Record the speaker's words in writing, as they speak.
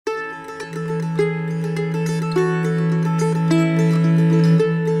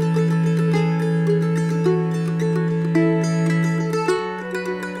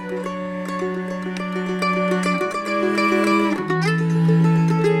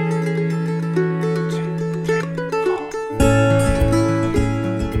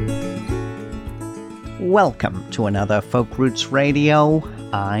Welcome to another Folk Roots Radio.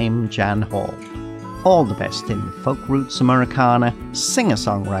 I'm Jan Hall. All the best in folk roots Americana,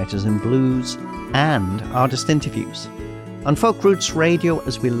 singer-songwriters in blues, and artist interviews. On Folk Roots Radio,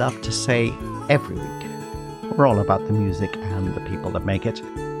 as we love to say every week, we're all about the music and the people that make it.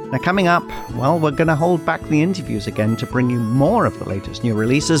 Now coming up, well, we're going to hold back the interviews again to bring you more of the latest new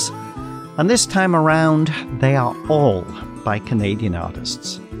releases. And this time around, they are all by Canadian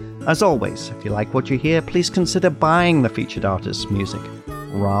artists. As always, if you like what you hear, please consider buying the featured artist's music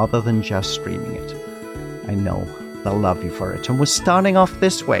rather than just streaming it. I know they'll love you for it. And we're starting off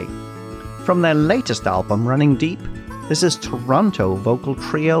this way. From their latest album, Running Deep, this is Toronto vocal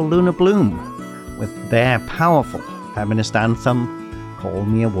trio Luna Bloom with their powerful feminist anthem, Call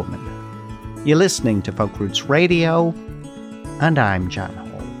Me a Woman. You're listening to Folk Roots Radio, and I'm Jan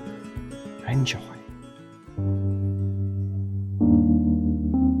Hall. Enjoy.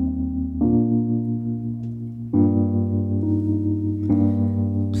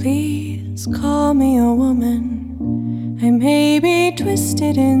 Please call me a woman. I may be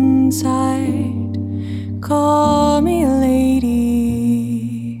twisted inside. Call me a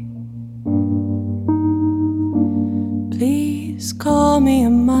lady. Please call me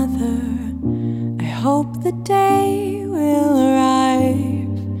a mother. I hope the day will arrive.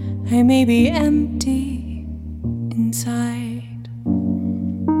 I may be empty inside.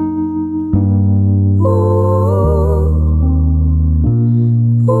 Ooh,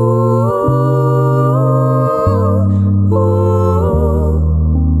 ooh, ooh,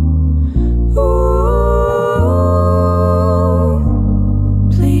 ooh.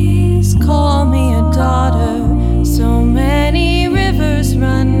 Please call me a daughter. So many rivers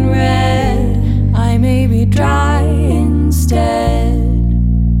run red. I may be dry instead.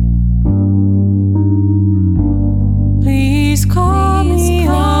 Please call me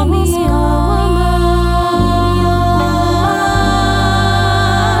a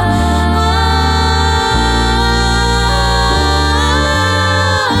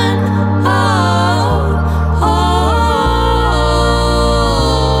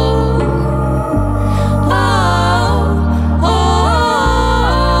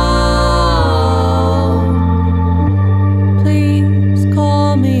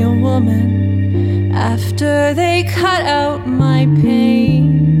after they cut out my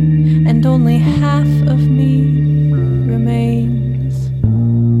pain and only half of me remains.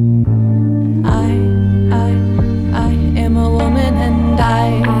 I am a woman and I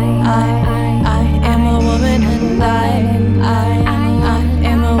am a woman and I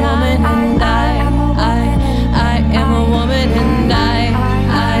am a woman and I am a woman and I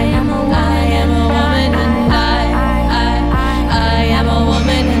am a woman and I am a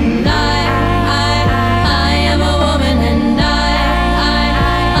woman and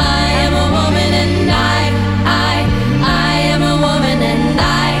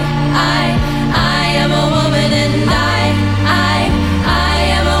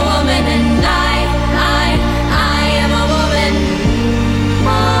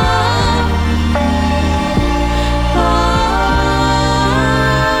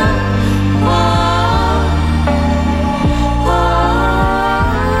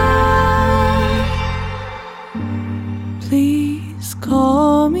please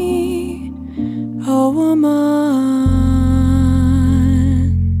call me a woman.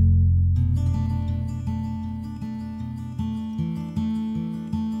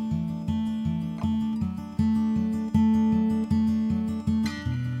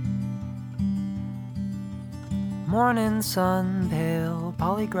 Morning sun, pale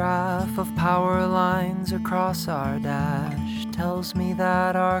polygraph of power lines across our dash tells me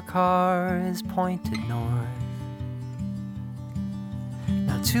that our car is pointed north.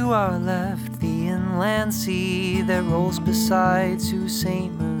 Now to our left, the inland sea that rolls beside Sault Ste.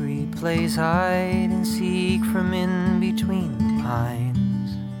 Marie plays hide and seek from in between the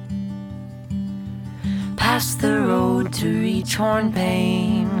pines. Past the road to reach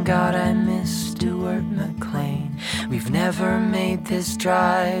Hornpain, God, I miss Stuart McLean. We've never made this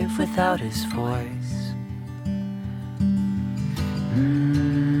drive without his voice.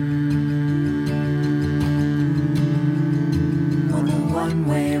 When the one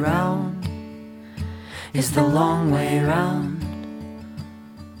way round is the long way round,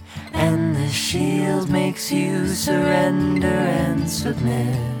 and the shield makes you surrender and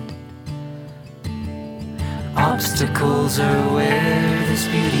submit. Obstacles are where this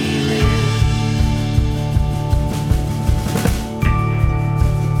beauty lives.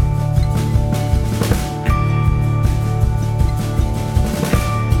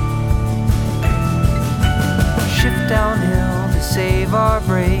 Shift downhill to save our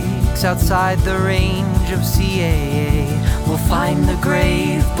brakes parks outside the range of CAA. We'll find the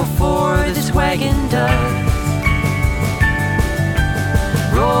grave before this wagon does.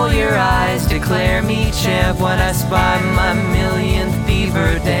 Roll your eyes, declare me champ when I spy my millionth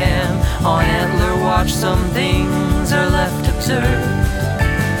beaver dam. On Antler watch, some things are left observed.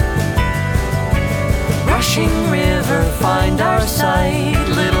 Rushing river, find our sight.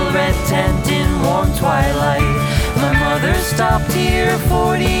 Little red tent in warm twilight. My mother stopped here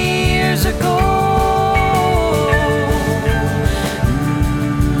 40 years ago.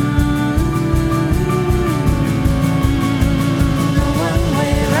 The one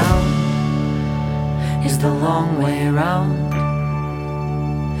way round is the long way round,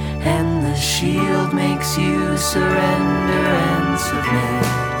 and the shield makes you surrender and submit.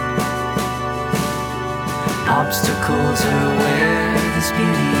 Obstacles are where this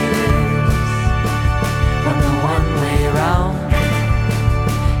beauty lives. When the one way round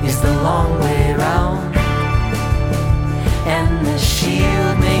is the long way round, and the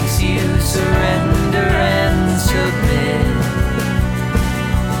shield makes you surrender and submit.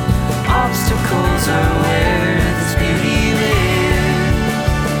 Obstacles are where this beauty lives.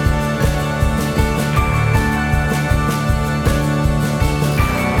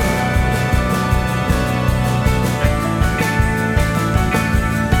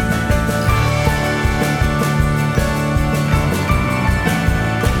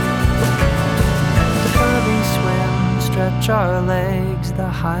 Our legs, the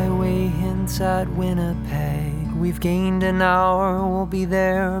highway hints at Winnipeg. We've gained an hour, we'll be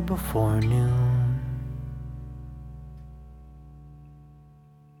there before noon.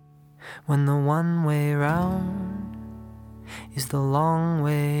 When the one way round is the long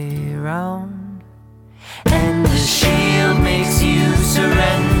way round, and the shield makes you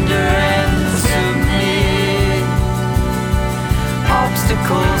surrender and submit.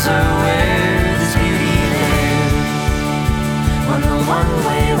 Obstacles are where this beauty lives. When the one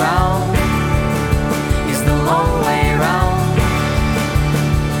way round is the long way round,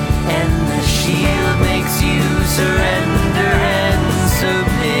 and the shield makes you surrender and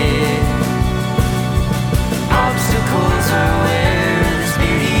submit. Obstacles are where this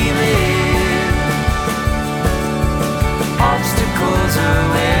beauty lives. Obstacles are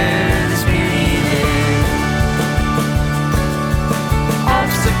where this beauty lives.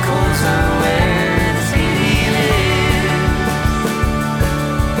 Obstacles are where this beauty lives.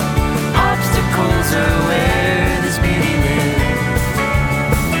 Obstacles are where this beauty lives.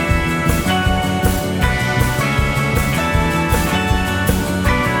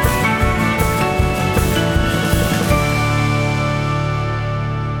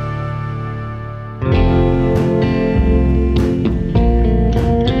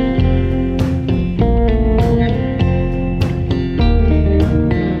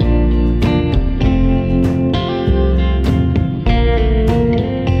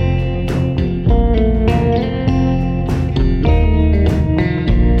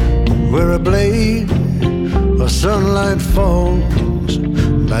 Sunlight falls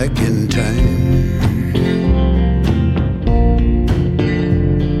back in time.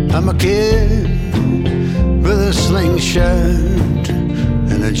 I'm a kid with a slingshot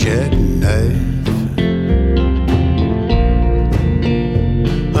and a jackknife.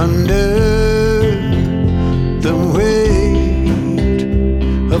 Under the weight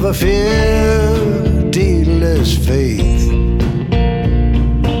of a fear, deedless faith,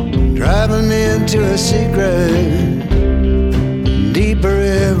 driving me into a secret, deeper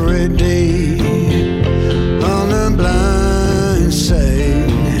every day, on the blind side,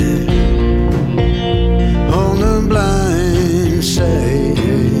 on the blind side,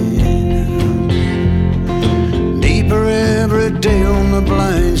 deeper every day on the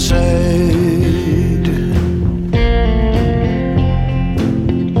blind side.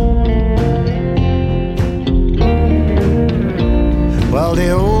 While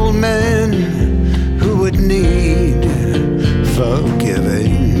the old man who would need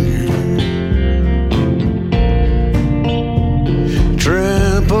forgiving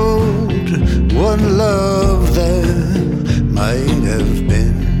trampled what love there might have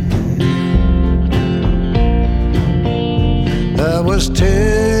been. I was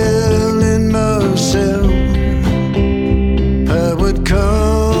telling myself I would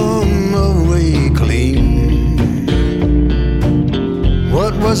come away clean.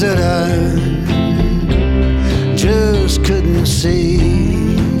 What was it I just couldn't see?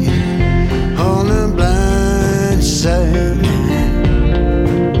 On the blind side,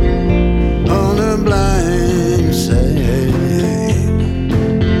 on the blind side,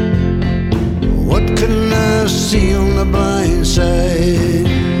 what couldn't I see on the blind side?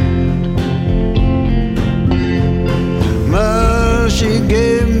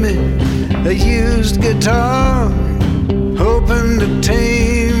 guitar, hoping to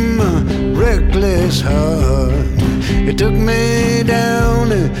tame a reckless heart. It took me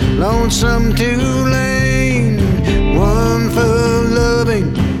down a lonesome two-lane, one for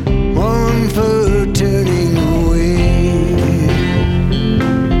loving, one for turning away.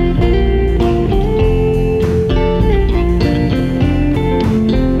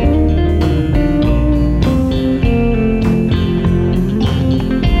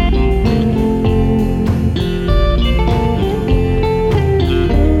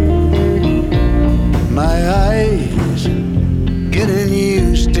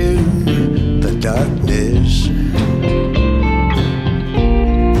 Darkness.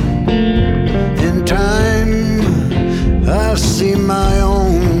 In time, I see my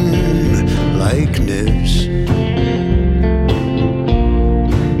own likeness.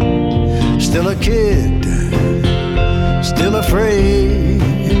 Still a kid, still afraid,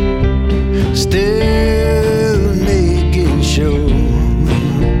 still making sure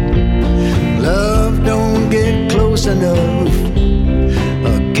love don't get close enough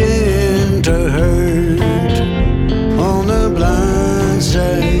to hurt on the blind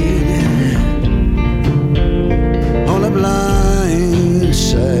side, on the blind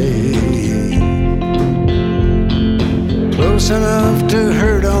side, close enough to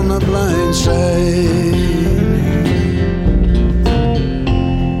hurt on the blind side.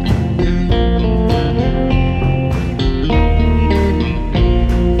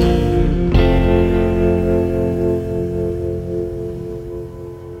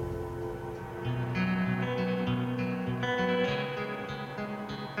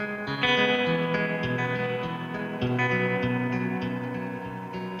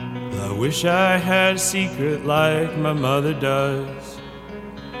 Wish I had a secret like my mother does,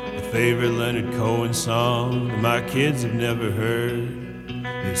 a favorite Leonard Cohen song that my kids have never heard.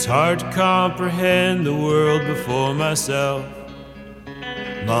 It's hard to comprehend the world before myself.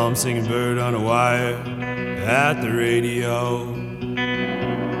 Mom singing Bird on a Wire at the radio.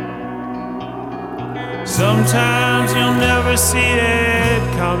 Sometimes you'll never see it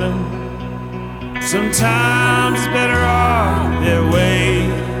coming. Sometimes it's better off their way.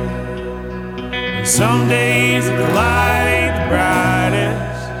 Some days the light ain't the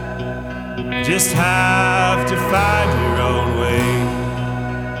brightest. Just have to find your own way.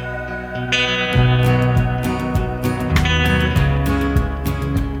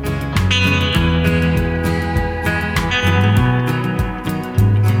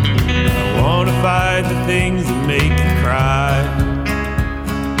 I wanna fight the things that make you cry.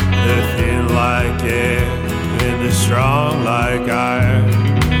 They're thin like air and they're strong like iron.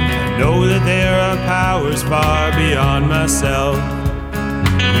 Know that there are powers far beyond myself.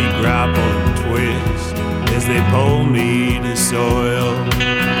 We grapple and twist as they pull me to soil.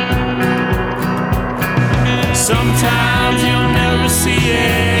 Sometimes you'll never see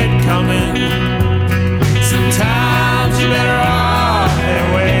it coming. Sometimes you're better off that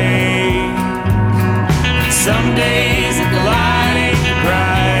way. Some days the light ain't the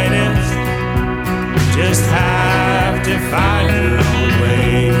brightest. Just have to find your own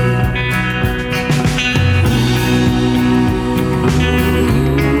way.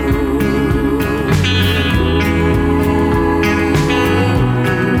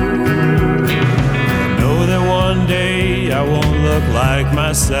 I won't look like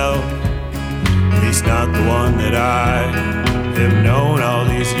myself, at least not the one that I have known all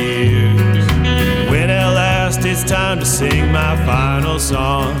these years. When at last it's time to sing my final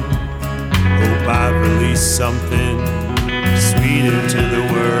song, hope I've released something sweet into the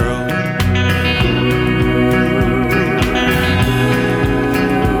world.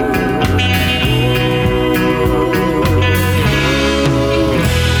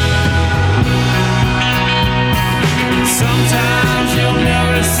 Sometimes you'll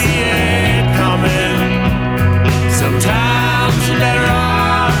never see it coming. Sometimes you're better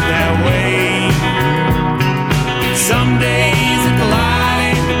off that way. Some days the light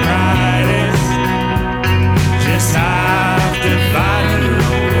ain't the brightest. Just have to find your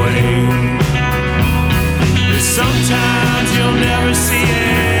own way. But sometimes you'll never see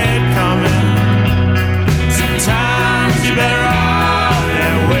it coming. Sometimes you're better off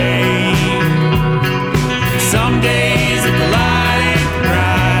that way. Some days the light ain't the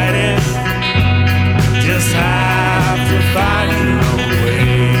brightest. Just have to find your own way.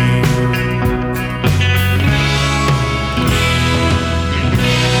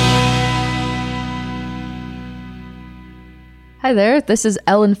 Hi there, this is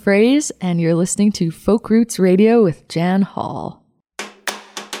Ellen Fraze, and you're listening to Folk Roots Radio with Jan Hall.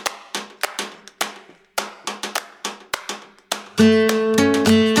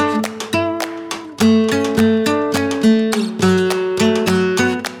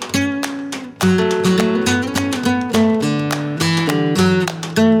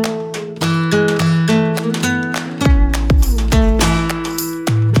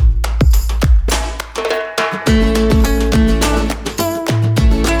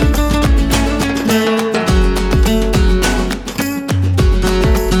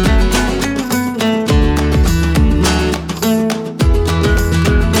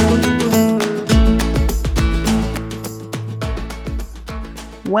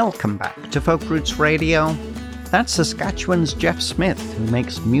 Welcome back to Folk Roots Radio. That's Saskatchewan's Jeff Smith, who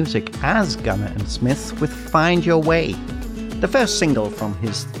makes music as Gunner and Smith with Find Your Way, the first single from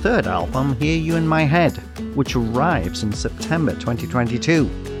his third album, Hear You in My Head, which arrives in September 2022.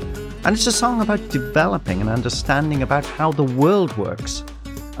 And it's a song about developing an understanding about how the world works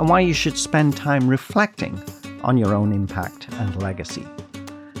and why you should spend time reflecting on your own impact and legacy.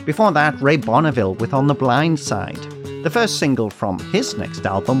 Before that, Ray Bonneville with On the Blind Side, the first single from his next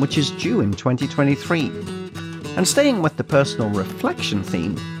album, which is due in 2023. And staying with the personal reflection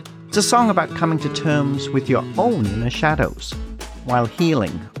theme, it's a song about coming to terms with your own inner shadows while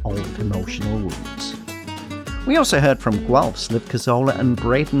healing old emotional wounds. We also heard from Guelph's Liv Cazzola and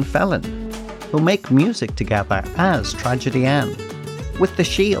Braden Fellon, who make music together as Tragedy Ann, with The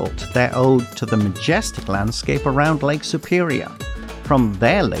Shield, their ode to the majestic landscape around Lake Superior, from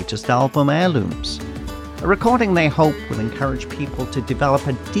their latest album Heirlooms, a recording they hope will encourage people to develop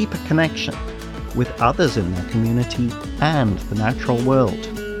a deeper connection with others in their community and the natural world.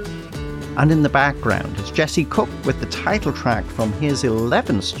 And in the background is Jesse Cook with the title track from his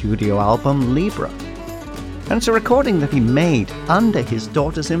 11th studio album Libra. And it's a recording that he made under his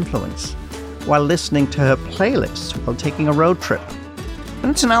daughter's influence while listening to her playlists while taking a road trip.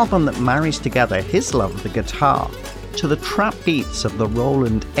 And it's an album that marries together his love of the guitar to the trap beats of the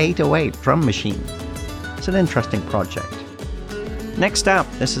Roland 808 drum machine. It's an interesting project. Next up,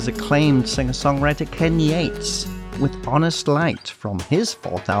 this is acclaimed singer-songwriter Ken Yates with Honest Light from his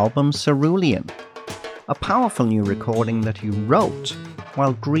fourth album Cerulean, a powerful new recording that he wrote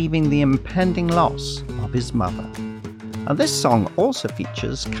while grieving the impending loss of his mother. And this song also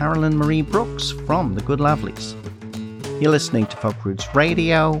features Carolyn Marie Brooks from The Good Lovelies. You're listening to Folk Roots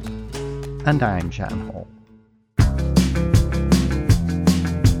Radio, and I'm Jan Hall.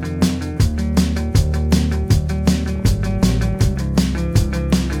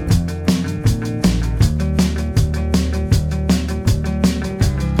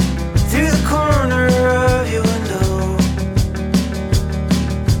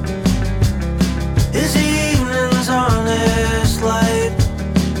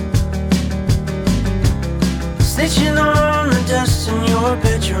 Snitching on the dust in your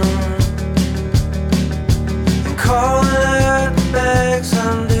bedroom and calling out the bags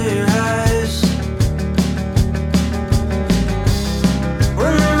under your eyes.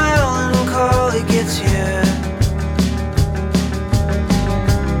 When the melancholy gets you,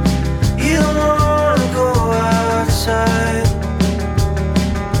 you don't wanna go outside,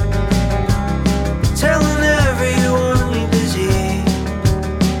 telling everyone you're busy.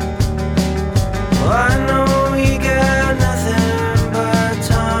 Well, I know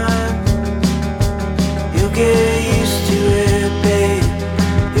get used to it, babe.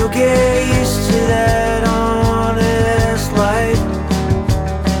 You'll get used to that honest light.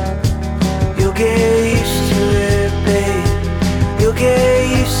 You'll get used to it, babe. You'll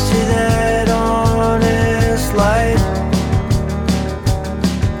get used to that honest light.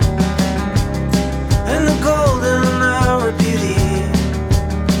 And the golden hour of beauty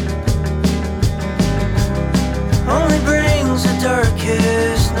only brings the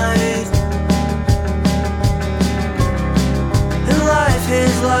darkest night. Life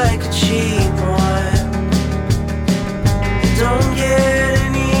is like a cheap wine. It don't get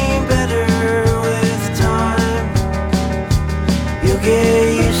any better with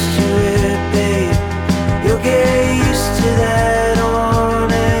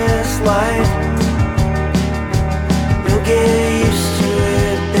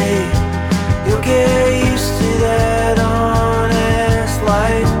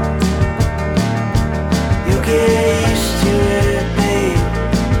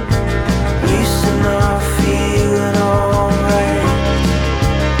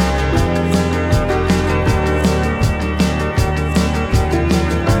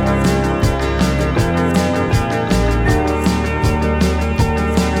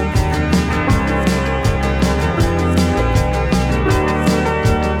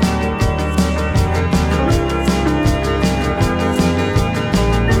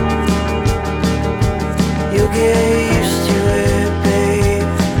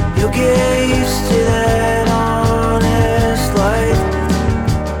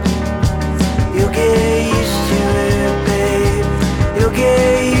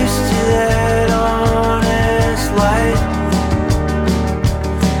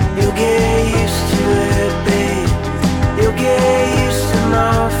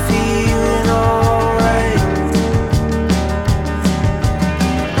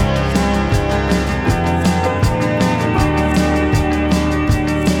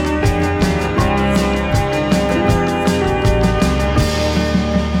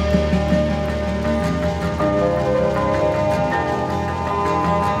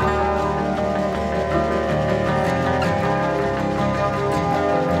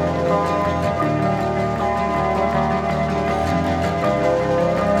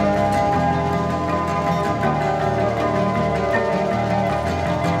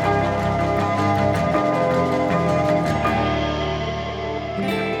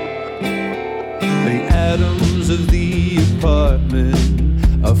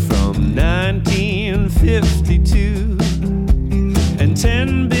are from 1952, and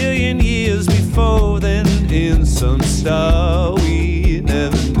 10 billion years before then, in some star we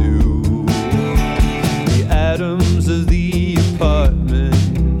never knew. The atoms of the apartment,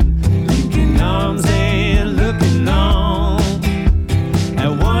 linking arms and looking on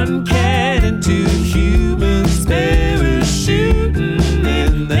at one cat and two humans parachuting,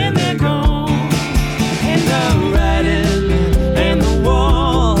 and then they're gone. And the writing and the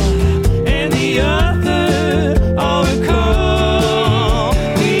wall and the other all recall.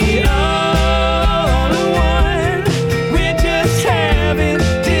 We all are one. We're just having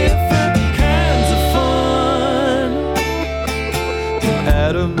different kinds of fun. The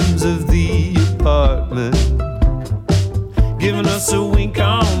atoms of the apartment giving us a wink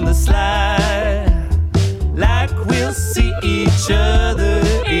on the slide, like we'll see each other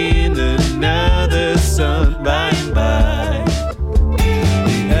in another sun by and by.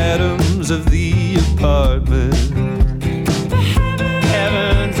 The atoms of the apartment,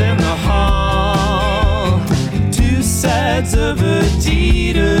 heavens in the hall, two sides of a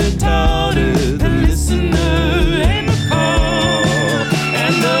teeter-totter, the listener and the call,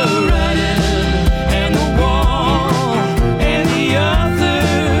 and the writing and the wall and the other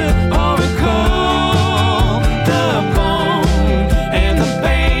all recall. The bone and the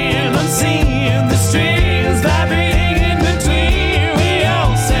band unseen, the strings vibrating in between. We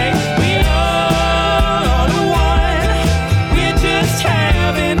all say we all are one. We're just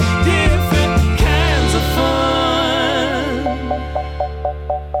having different kinds of fun.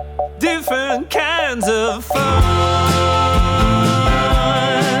 Different kinds of fun.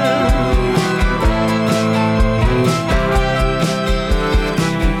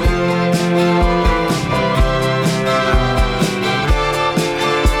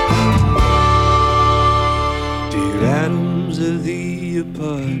 Dear atoms of the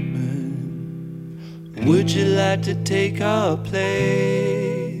apartment, would you like to take our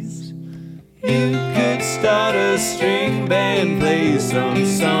place? You could start a string band, play some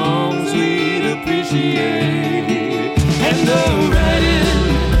songs we'd appreciate. And the writing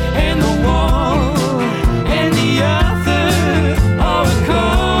and the wall and the other all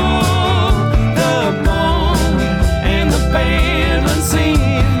recall. The bone and the band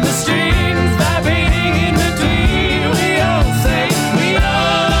unseen, the strings vibrating in between. We all say we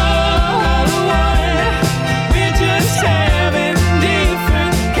all are one. We're just having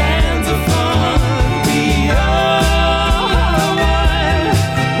different kinds of fun. We all are one.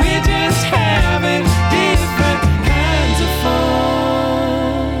 We're just having different kinds of fun.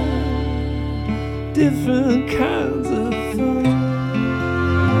 Different kinds of fun.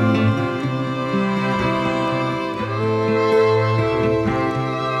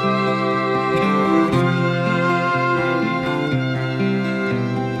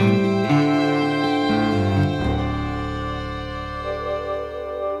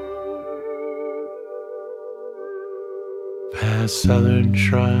 Past southern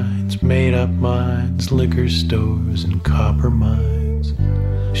shrines, made up minds, liquor stores and copper mines.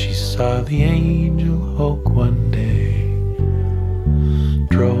 She saw the Angel Oak one day,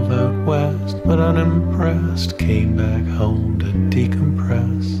 drove out west but unimpressed, came back home to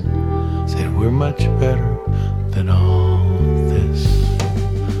decompress, said we're much better than all this.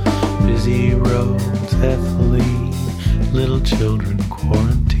 Busy roads, ethylene, little children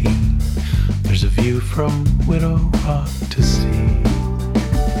quarantine. There's a view from Widow Rock to see.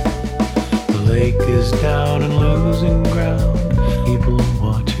 The lake is down and losing ground. People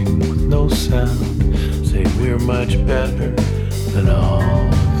watching with no sound say we're much better than all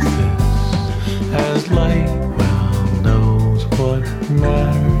of this. As light well knows what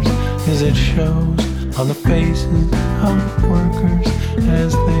matters is it shows on the faces of workers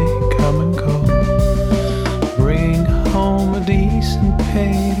as they come and go, bringing home a decent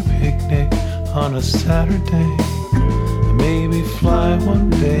paid picnic on a Saturday, and maybe fly one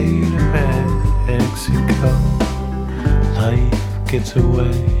day to Mexico. Life gets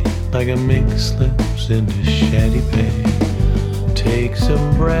away like a mink slips into Shady Bay, takes a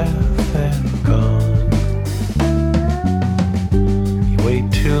breath and gone. You wait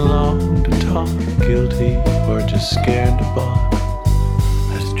too long to talk, guilty or just scared to balk,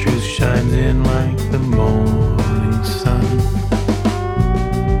 as truth shines in like the morning sun.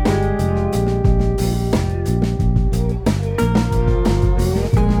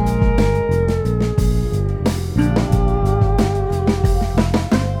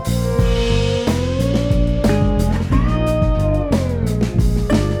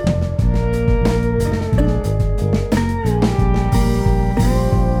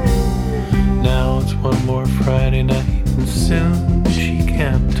 Friday night, and soon she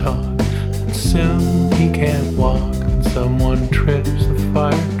can't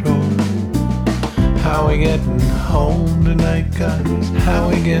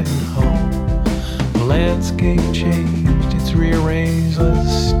getting home. The landscape changed, it's rearranged.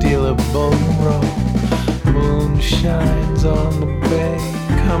 Let's steal a boat and row. Moon shines on the bay,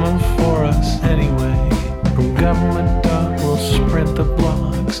 coming for us anyway. From government dock, we'll sprint the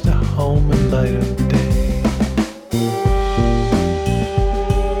blocks to home and light of day.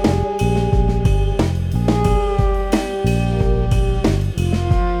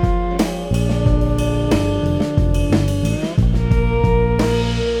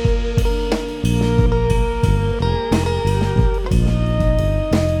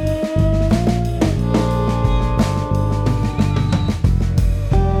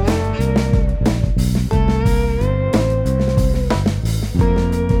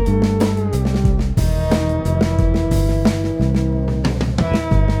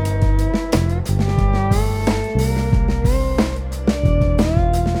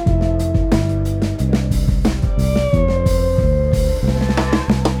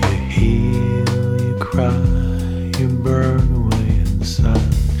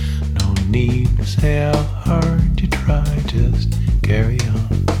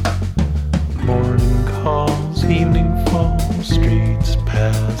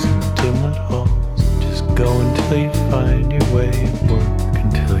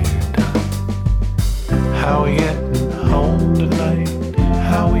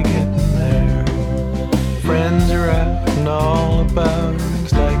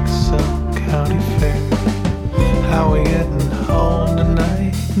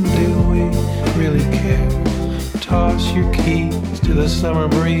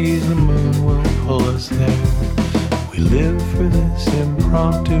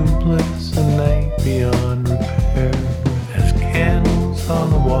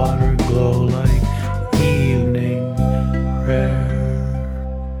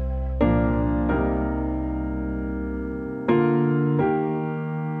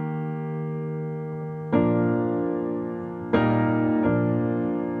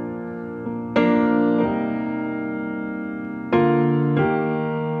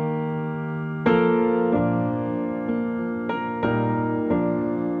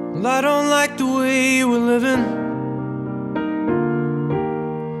 Well, I don't like the way we're living.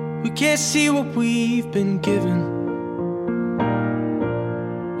 We can't see what we've been given.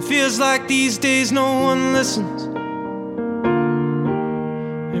 It feels like these days no one listens.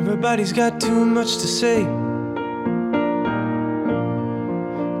 Everybody's got too much to say.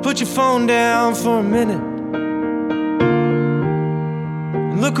 Put your phone down for a minute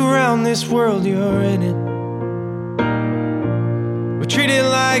and look around this world, you're in it. We treat it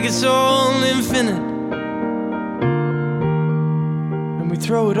like it's all infinite, and we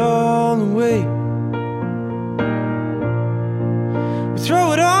throw it all away. We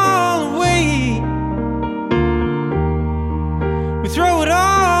throw it all away. We throw it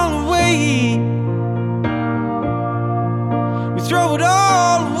all away. We throw it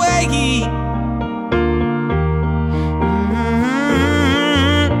all away.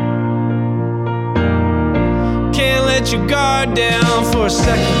 Can't let your guard down for a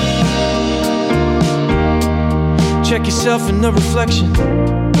second. Check yourself in the reflection.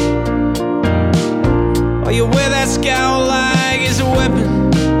 While you wear that scowl like it's a weapon,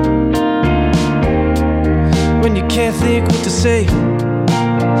 when you can't think what to say.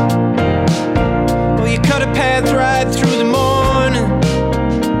 Well, you cut a path right through the morning,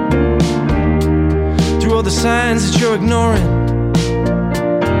 through all the signs that you're ignoring.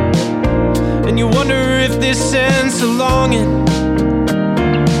 And you wonder if this sense of longing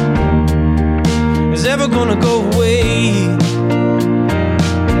is ever gonna go away.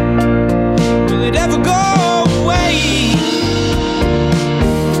 Will it ever go away?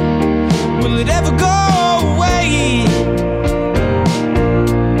 Will it ever go away?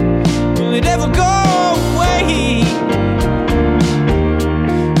 Will it ever go away?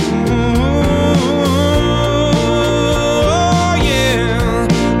 Oh yeah.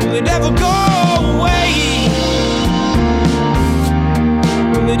 Will it ever go?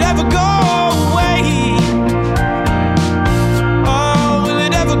 Will it ever go away? Oh, will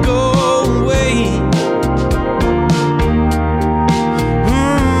it ever go away?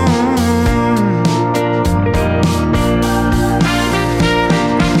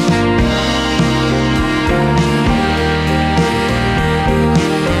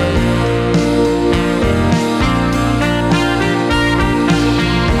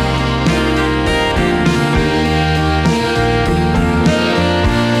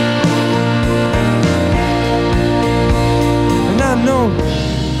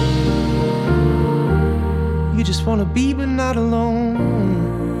 You just wanna be but not alone.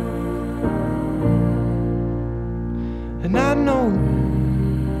 And I know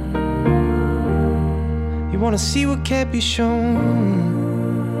wanna see what can't be shown.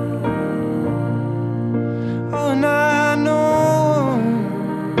 Oh, and I know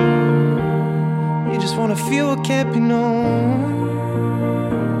you just wanna feel what can't be known.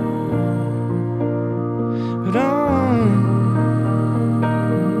 But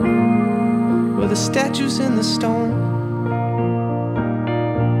well, the statues in the stone.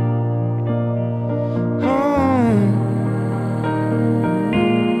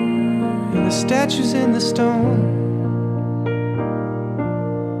 The statues in the stone.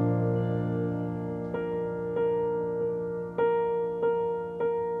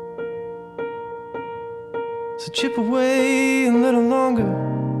 So chip away a little longer,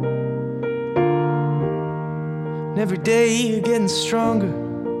 and every day you're getting stronger.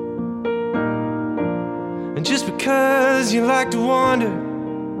 And just because you like to wander,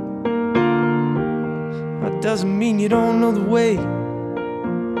 that doesn't mean you don't know the way.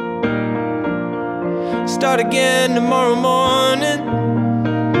 Start again tomorrow morning.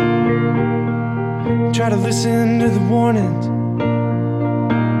 Try to listen to the warnings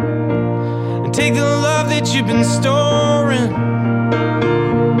and take the love that you've been storing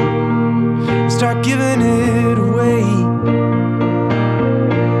and start giving it away.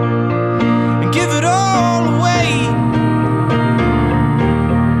 And give it all away.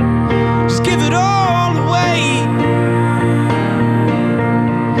 Just give it all away.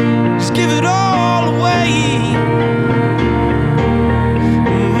 Just give it all.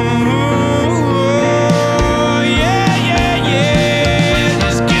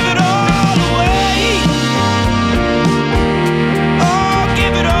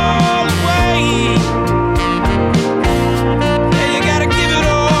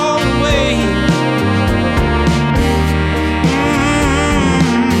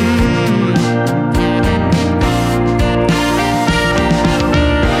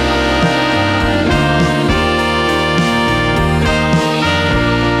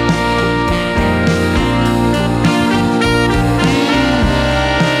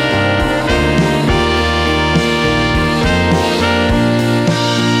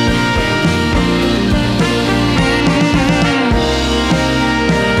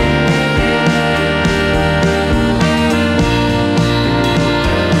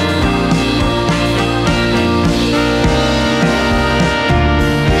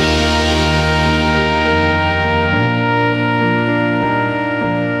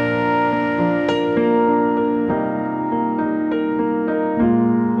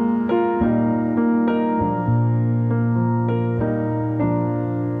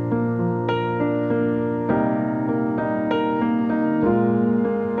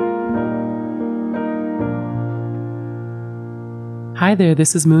 Hi there,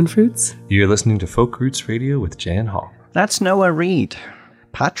 this is Moonfruits. You're listening to Folk Roots Radio with Jan Hall. That's Noah Reid,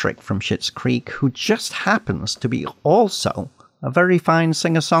 Patrick from Schitt's Creek, who just happens to be also a very fine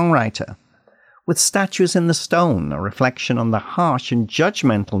singer-songwriter. With Statues in the Stone, a reflection on the harsh and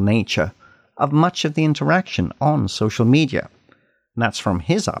judgmental nature of much of the interaction on social media. And that's from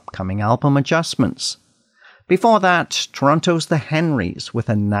his upcoming album Adjustments. Before that, Toronto's The Henrys with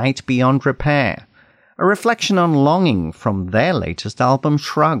A Night Beyond Repair, a reflection on longing from their latest album,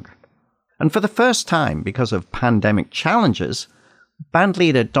 Shrug. And for the first time, because of pandemic challenges,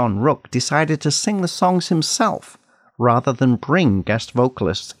 bandleader Don Rook decided to sing the songs himself, rather than bring guest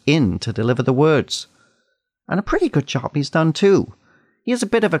vocalists in to deliver the words. And a pretty good job he's done too. He has a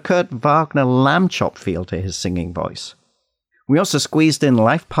bit of a Kurt Wagner lamb chop feel to his singing voice. We also squeezed in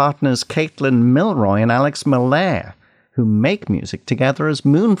life partners Caitlin Milroy and Alex Miller, who make music together as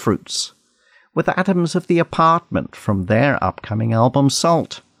Moonfruits, with atoms of the apartment from their upcoming album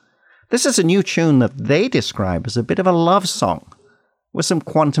Salt. This is a new tune that they describe as a bit of a love song, with some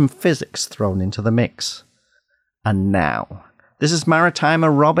quantum physics thrown into the mix. And now, this is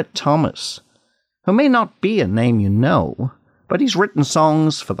Maritimer Robert Thomas, who may not be a name you know, but he's written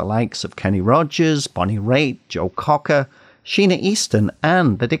songs for the likes of Kenny Rogers, Bonnie Raitt, Joe Cocker, Sheena Easton,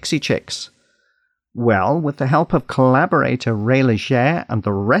 and the Dixie Chicks. Well, with the help of collaborator Ray Leger and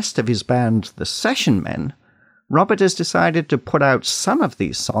the rest of his band, The Session Men, Robert has decided to put out some of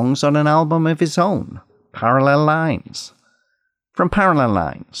these songs on an album of his own, Parallel Lines. From Parallel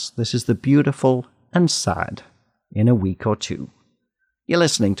Lines, this is the beautiful and sad in a week or two. You're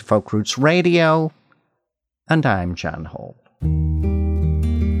listening to Folk Roots Radio, and I'm Jan Hall.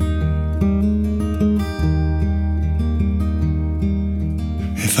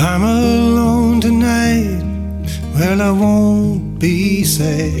 If I'm alone tonight, well, I won't be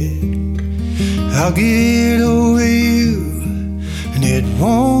sad. I'll get over you, and it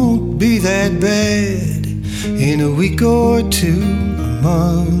won't be that bad. In a week or two, a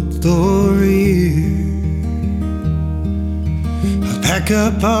month or a year. Pack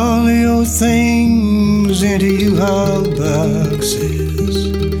up all your things into U-Haul boxes.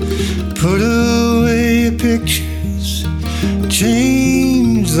 Put away your pictures,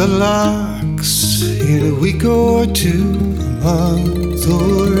 change the locks in a week or two, a month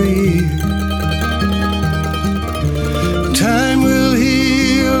or a year. Time will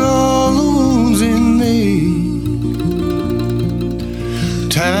heal all the wounds in me.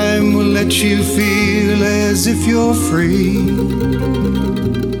 Time will let you feel as if you're free.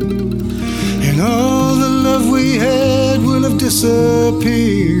 And all the love we had will have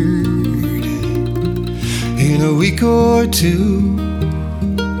disappeared in a week or two,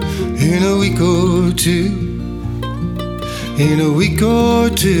 in a week or two, in a week or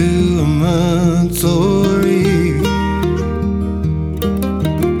two, a month or a year.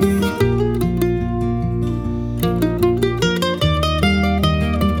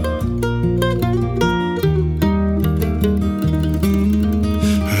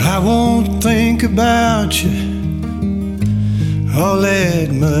 I won't think about you all that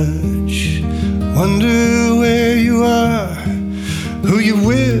much. Wonder where you are, who you're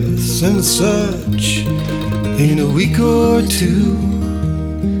with and such. In a week or two,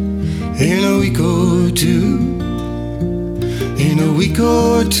 in a week or two, in a week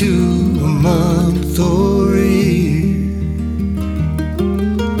or two, a month or a year.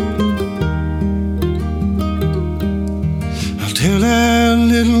 I'll tell that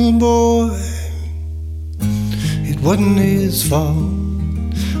little boy it wasn't his fault.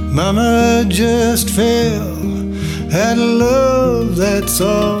 Mama just fell out of love, that's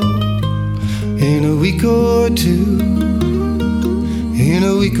all. In a week or two, in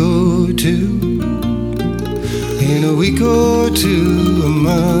a week or two, in a week or two, a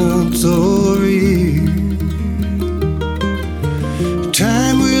month or a year.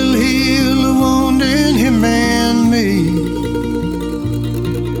 Time will heal the wound in him and me.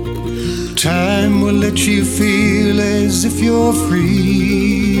 Time will let you feel as if you're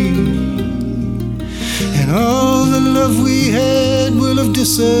free. And all the love we had will have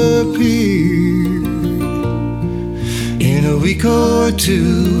disappeared in a week or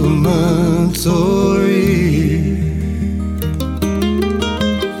two, a month or a year.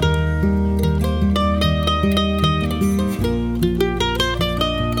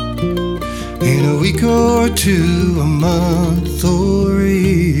 In a week or two, a month or a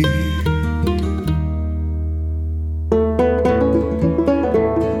year.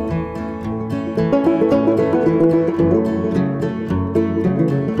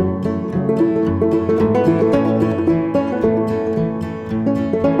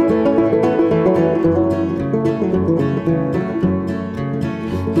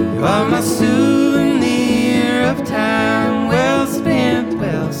 You are my souvenir of time well spent,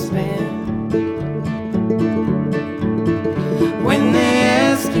 well spent. When they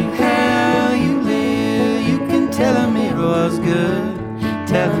ask you how you live, you can tell them it was good,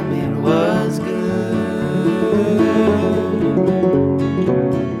 tell them it was good.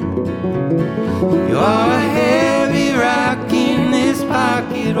 You are a heavy rock in this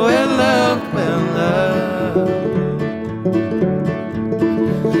pocket, well loved, well loved.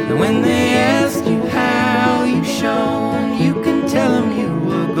 And when they ask you how you shone, you can tell them you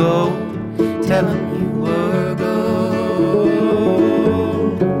were gold, tell them you were gold.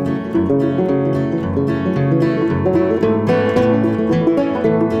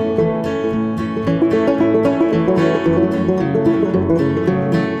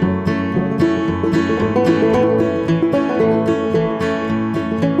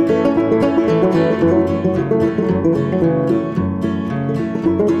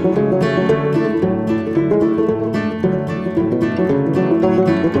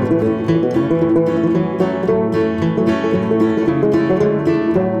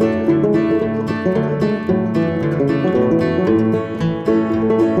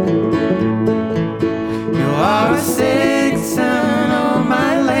 You are a setting sun on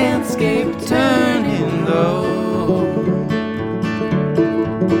my landscape turning gold.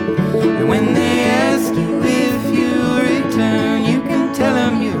 And when they ask you if you return, you can tell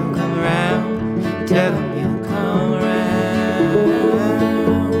them you'll come around, tell them you'll come around.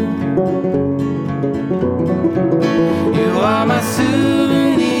 You are my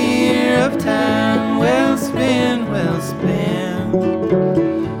souvenir of time well spent, well spent.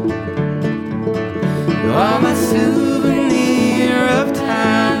 You are my souvenir of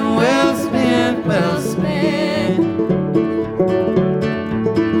time well spent, well spent.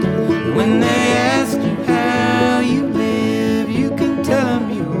 When they ask you how you live, you can tell them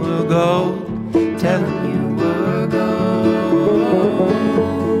you were gold, tell them you were gold.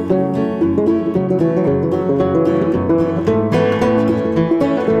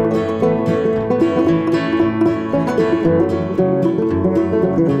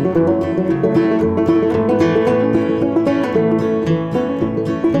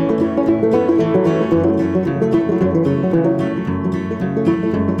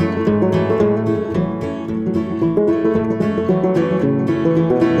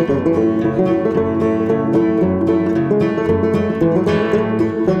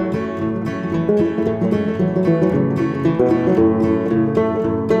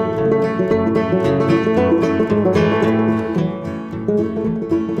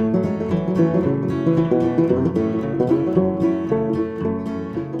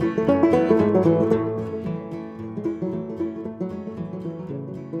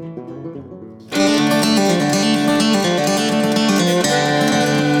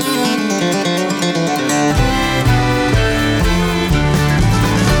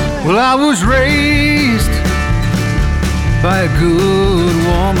 I was raised by a good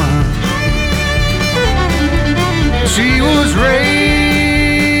woman. She was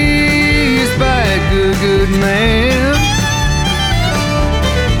raised by a good man.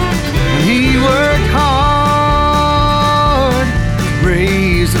 And he worked hard to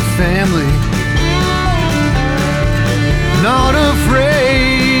raise a family. Not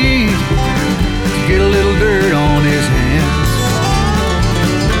afraid to get a little dirt on his hands.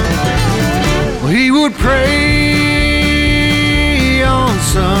 Well, he would pray on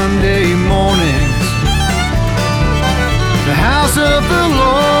Sunday mornings. The house of the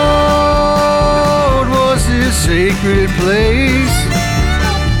Lord was his sacred place.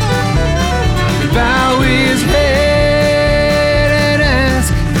 He'd bow his head and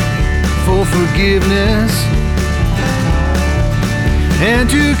ask for forgiveness, and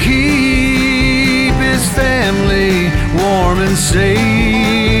to keep his family warm and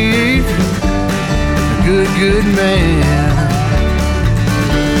safe. A good man.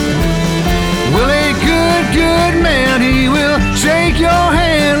 Well, a good man, he will shake your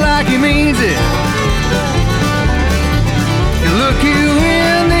hand like he means it. He'll look you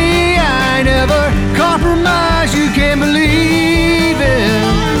in the eye, never compromise, you can't believe it.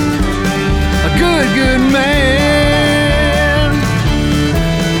 A good man.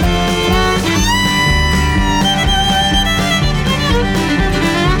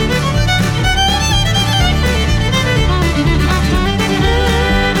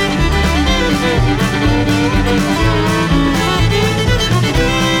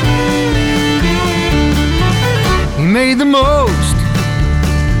 Made the most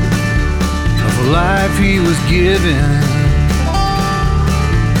of the life he was given,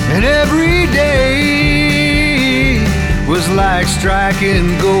 and every day was like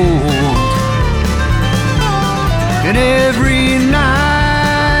striking gold. And every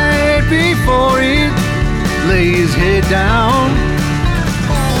night before he lay his head down,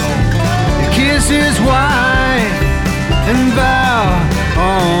 he kissed his wife and vow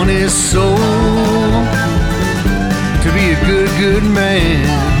on his soul to be a good man.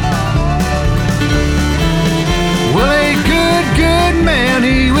 Well, a good man,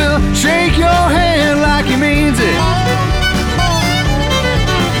 he will shake your hand like he means it.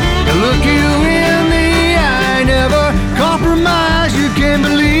 He'll look you in the eye, never compromise, you can't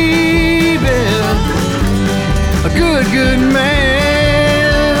believe it. A good man.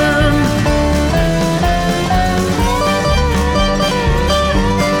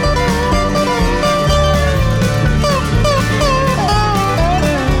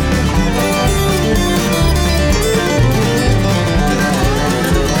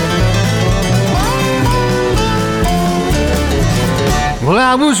 Well,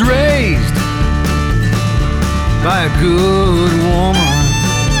 I was raised by a good woman.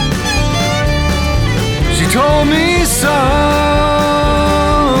 She told me, son,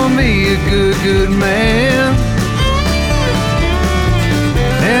 be a good man.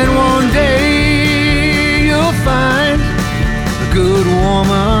 And one day you'll find a good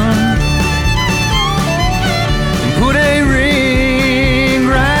woman and put a ring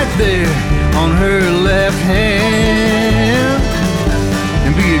right there on her left hand.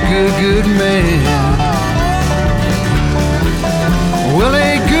 Be a good man. Well,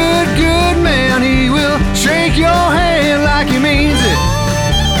 a good man, he will shake your hand like he means it.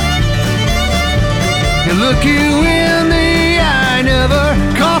 He'll look you in the eye, never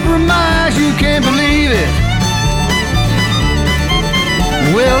compromise, you can't believe it.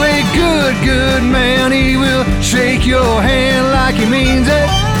 Well, a good man, he will shake your hand like he means it.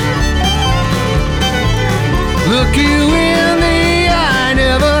 Look you in the eye,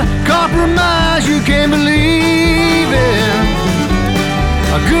 never compromise, you can't believe it.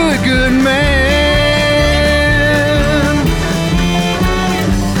 A good man.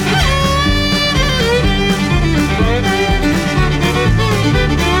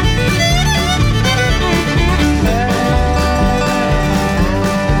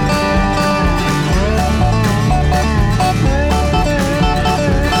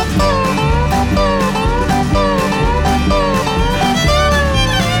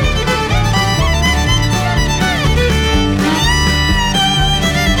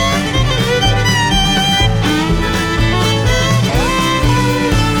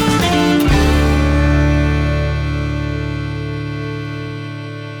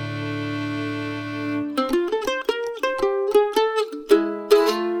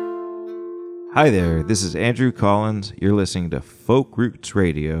 Hi there, this is Andrew Collins. You're listening to Folk Roots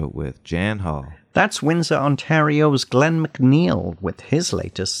Radio with Jan Hall. That's Windsor, Ontario's Glenn McNeil with his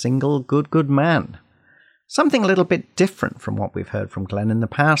latest single, Good Man. Something a little bit different from what we've heard from Glenn in the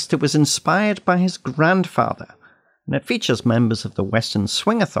past. It was inspired by his grandfather, and it features members of the Western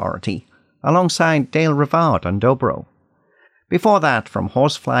Swing Authority alongside Dale Rivard on dobro. Before that, from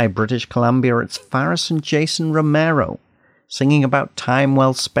Horsefly, British Columbia, it's Faris and Jason Romero singing about time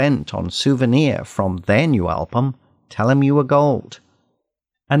well spent on Souvenir from their new album, Tell 'Em You Were Gold.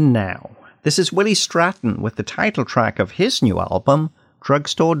 And now, this is Willie Stratton with the title track of his new album,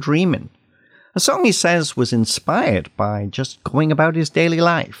 Drugstore Dreamin'. A song he says was inspired by just going about his daily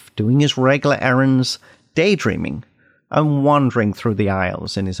life, doing his regular errands, daydreaming, and wandering through the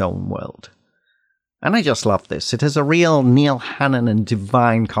aisles in his own world. And I just love this. It has a real Neil Hannon and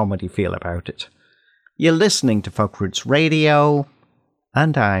Divine Comedy feel about it. You're listening to Folk Roots Radio,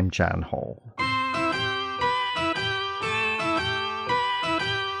 and I'm Jan Hall.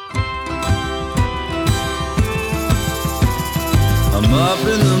 I'm up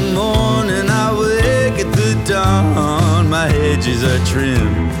in the morning, I wake at the dawn. My hedges are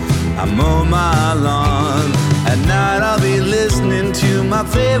trimmed, I mow my lawn. At night I'll be listening to my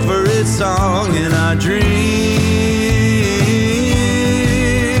favorite song, and I dream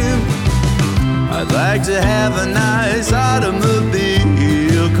I'd like to have a nice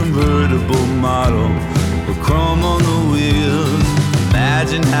automobile, convertible model with chrome on the wheels.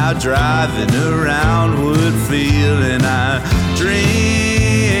 Imagine how driving around would feel, and I dream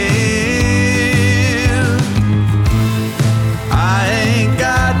I ain't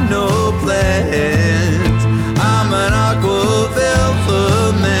got no plans. I'm an aqua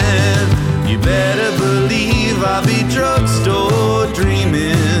velvet man. You better believe I'll be drugstore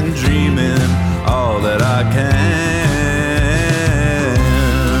dreaming, dreaming all that I can.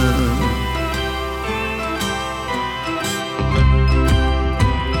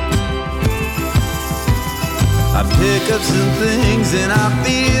 I pick up some things and I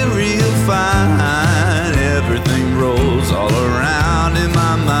feel real fine. Everything rolls all around in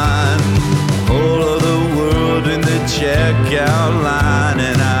my mind. Whole of the world in the checkout line,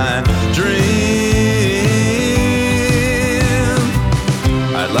 and I dream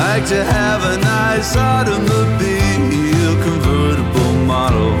I'd like to have a nice automobile, convertible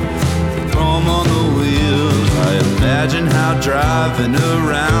model, chrome on the wheels. I imagine how driving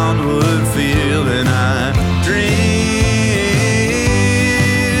around would feel, and I dream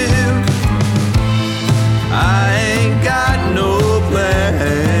I ain't got no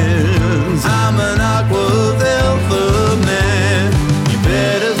plans. I'm an aqua velvet man. You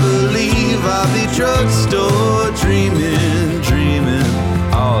better believe I'll be drugstore dreaming, dreaming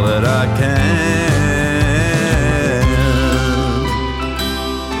all that I can.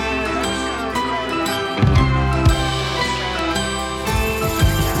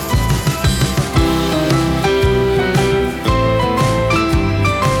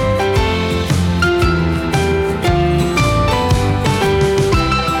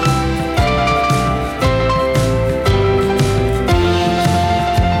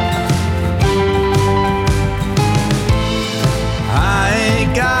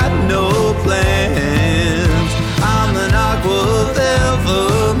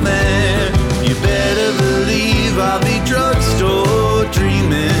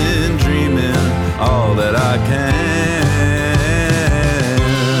 All that I can.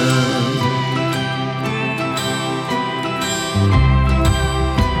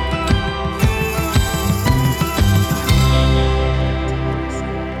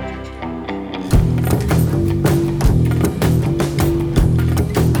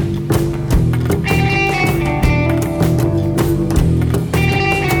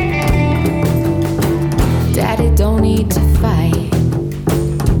 Daddy don't need to fight.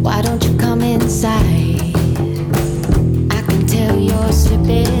 Why don't you come inside? I can tell you're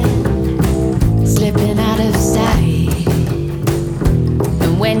slipping out of sight.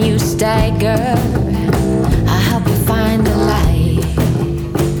 And when you stagger, I'll help you find the light.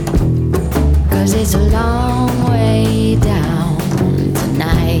 'Cause it's a long way down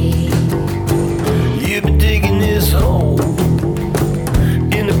tonight. You've been digging this hole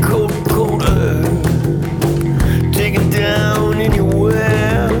in the cold, cold earth, digging down in your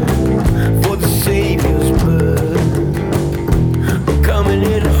well for the Savior's blood. I'm coming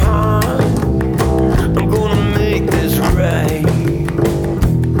in hard, I'm gonna make this right.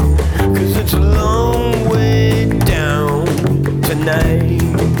 'Cause it's a long way down tonight.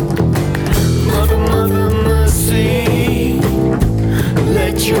 Mother, mother, mercy,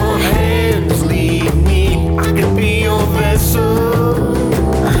 let your hands lead me. I can be your vessel,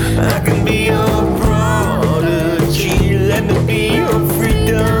 I can be your prodigy. Let me be your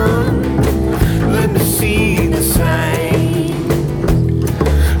freedom, let me see the sign.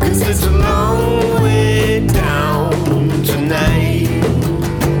 'Cause it's a long way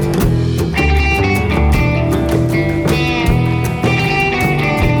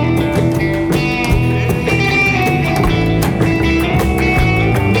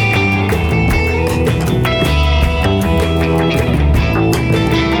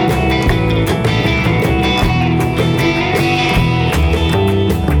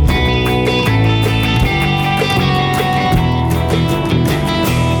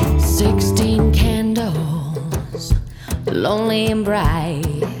burning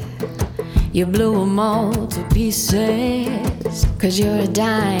bright. You blew them all to pieces, 'cause you're a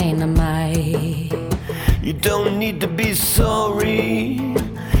dynamite. You don't need to be sorry,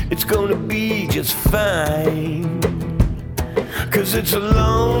 it's gonna be just fine. 'Cause it's a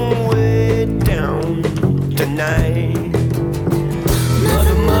long way down tonight.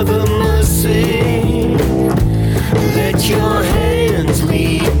 Mother, mother, mercy, let your hands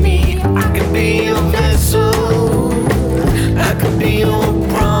lead me. I could be your vessel, I could be your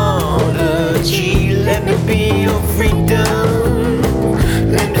prodigy. Let me be your freedom,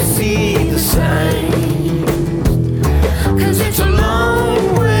 let me see the sign. 'Cause it's a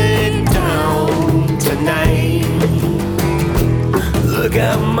long way down tonight. Look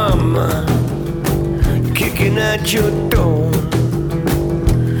out, mama, kicking at your door.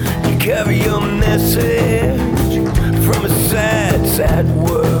 You carry your message from a sad, sad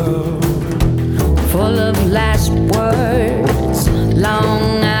world. Full of last words,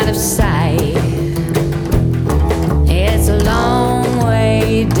 long out of sight. It's a long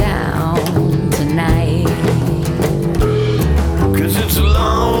way down tonight. 'Cause it's a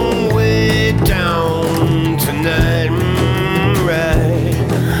long way down tonight, right?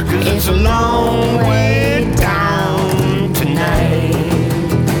 'Cause it's a long way down tonight.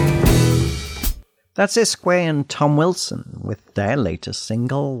 That's Iskway and Tom Wilson with their latest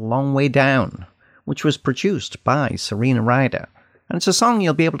single, Long Way Down, which was produced by Serena Ryder, and it's a song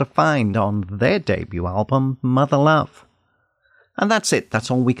you'll be able to find on their debut album, Mother Love. And that's it,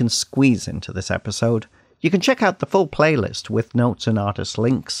 that's all we can squeeze into this episode. You can check out the full playlist with notes and artist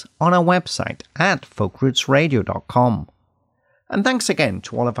links on our website at folkrootsradio.com. And thanks again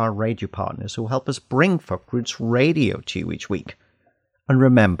to all of our radio partners who help us bring Folk Roots Radio to you each week. And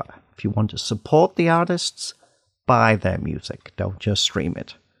remember, if you want to support the artists, buy their music, don't just stream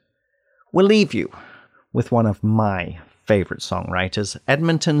it. We'll leave you with one of my favourite songwriters,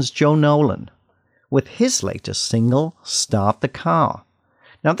 Edmonton's Joe Nolan, with his latest single, Start the Car.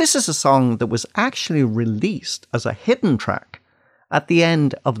 Now, this is a song that was actually released as a hidden track at the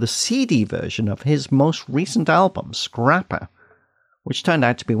end of the CD version of his most recent album, Scrapper, which turned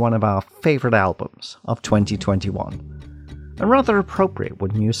out to be one of our favourite albums of 2021. And rather appropriate,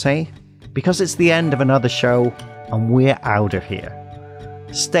 wouldn't you say? Because it's the end of another show, and we're out of here.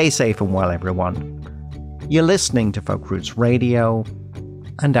 Stay safe and well, everyone. You're listening to Folk Roots Radio,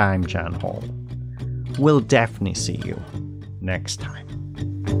 and I'm Jan Hall. We'll definitely see you next time.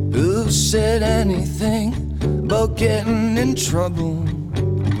 Who said anything about getting in trouble?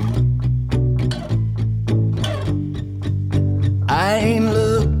 I ain't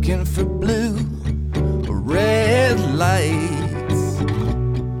looking for blue or red lights.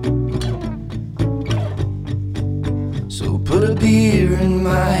 So put a beer in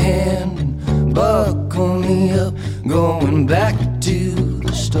my hand and buckle me up, going back to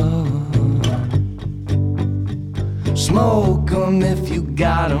the start. Smoke 'em if you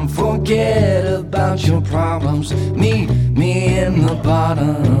got 'em, forget about your problems. Meet me in the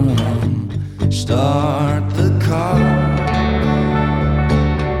bottom, start the car.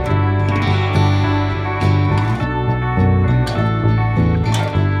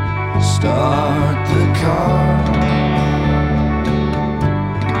 Start the car.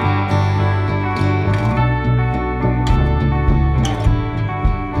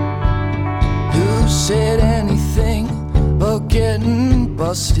 Who said anything about getting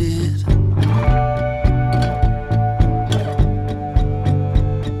busted?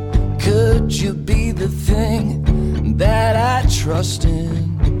 Could you be the thing that I trust in?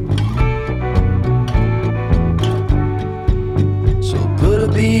 So put a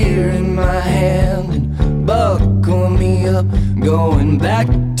beer in my hand and buckle me up, going back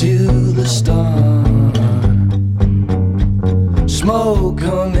to the start. Smoke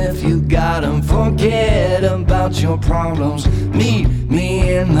 'em if you got 'em, forget about your problems. Meet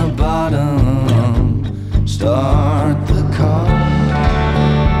me in the bottom, start the car.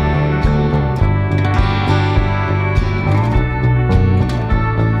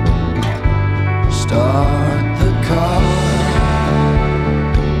 Start the car.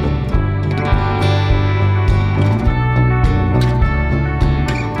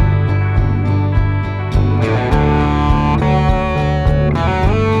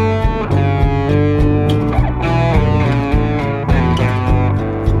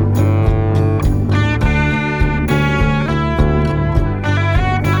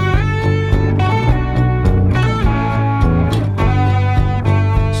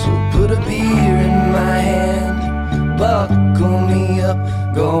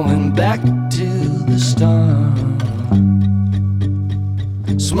 Going back to the start.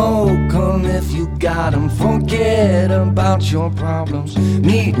 Smoke 'em if you got 'em. Forget about your problems.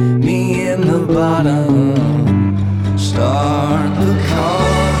 Meet me in the bottom. Start the